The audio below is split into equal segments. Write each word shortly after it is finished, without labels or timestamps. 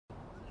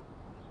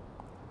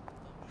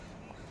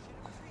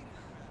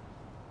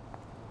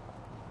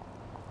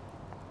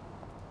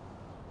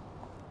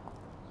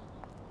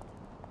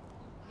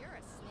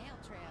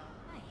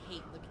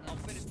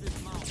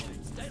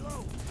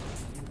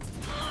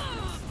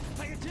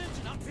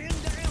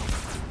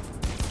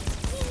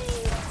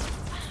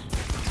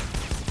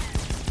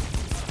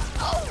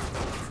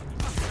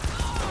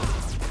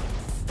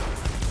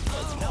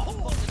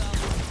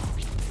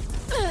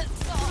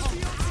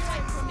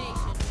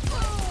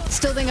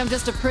I'm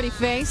just a pretty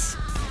face?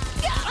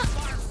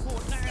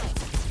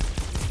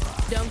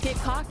 Don't get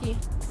cocky.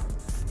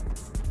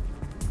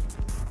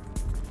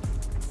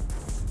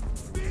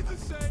 Be the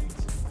saint.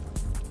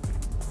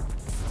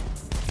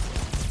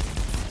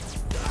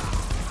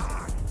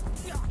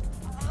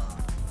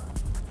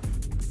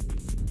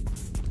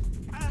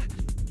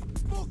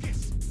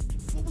 Focus.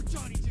 What would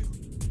Johnny do?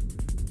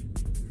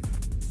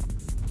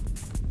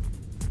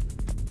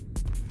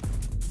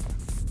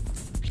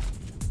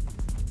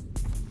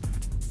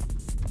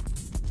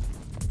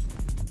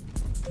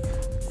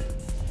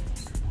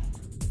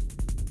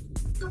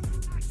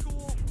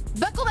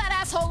 Buckle that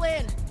asshole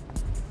in!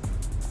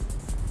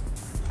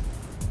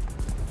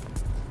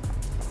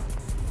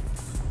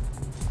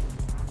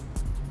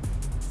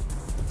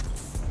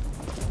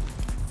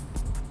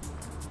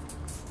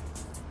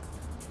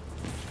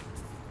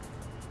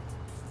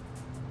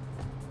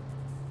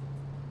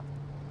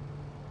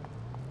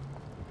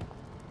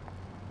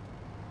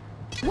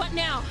 What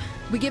now?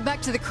 We get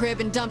back to the crib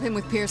and dump him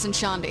with Pierce and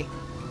Shondi.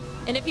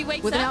 And if he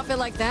wakes With an up, outfit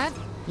like that,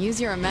 use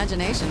your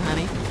imagination,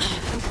 honey.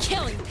 I'm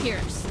killing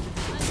Pierce.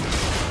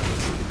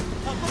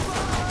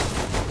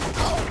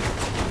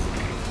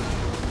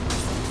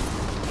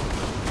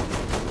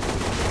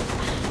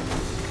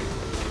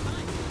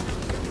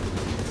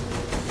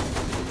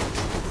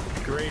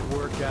 Great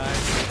work,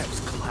 guys. That was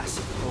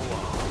classic.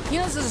 Oh, You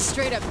know this is a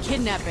straight-up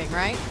kidnapping,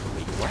 right?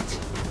 wait, what?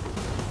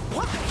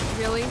 What?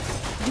 Really?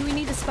 Do we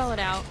need to spell it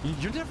out?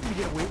 You're never gonna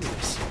get away with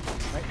this.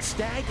 Right?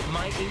 Stag,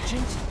 my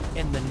agent,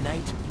 and the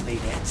nyte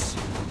ladettes.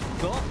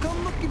 They'll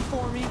come looking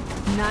for me.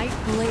 Night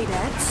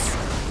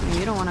bladettes?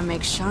 You don't want to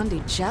make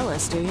Shondi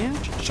jealous, do you?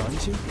 Shawnee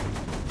too?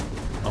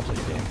 I'll play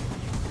the game.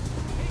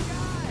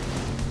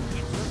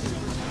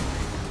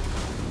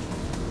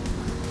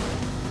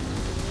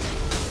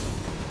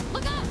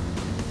 Look up!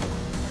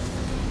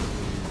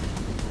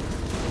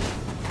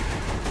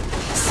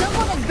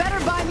 Someone had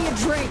better buy me a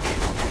drink!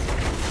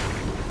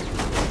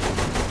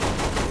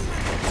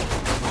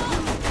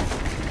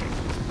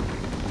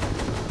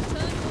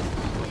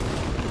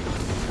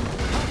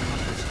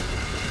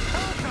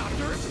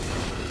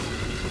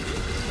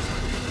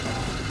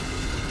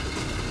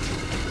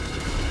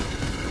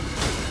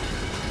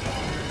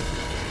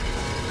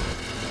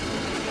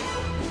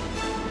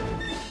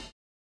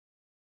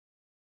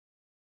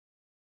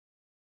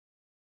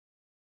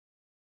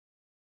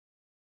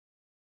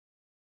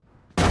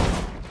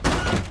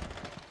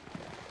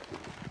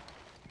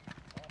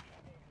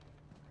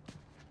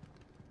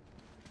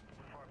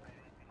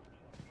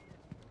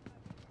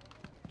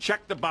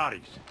 Check the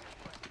bodies.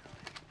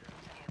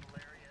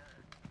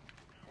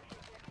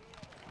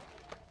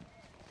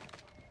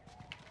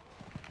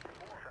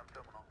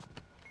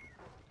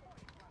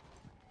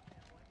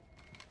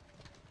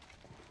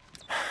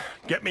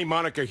 Get me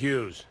Monica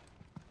Hughes.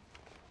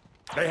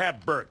 They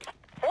have Burke.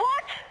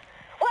 What?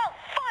 Well,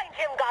 find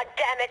him,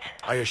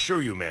 goddammit! I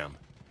assure you, ma'am,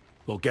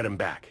 we'll get him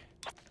back.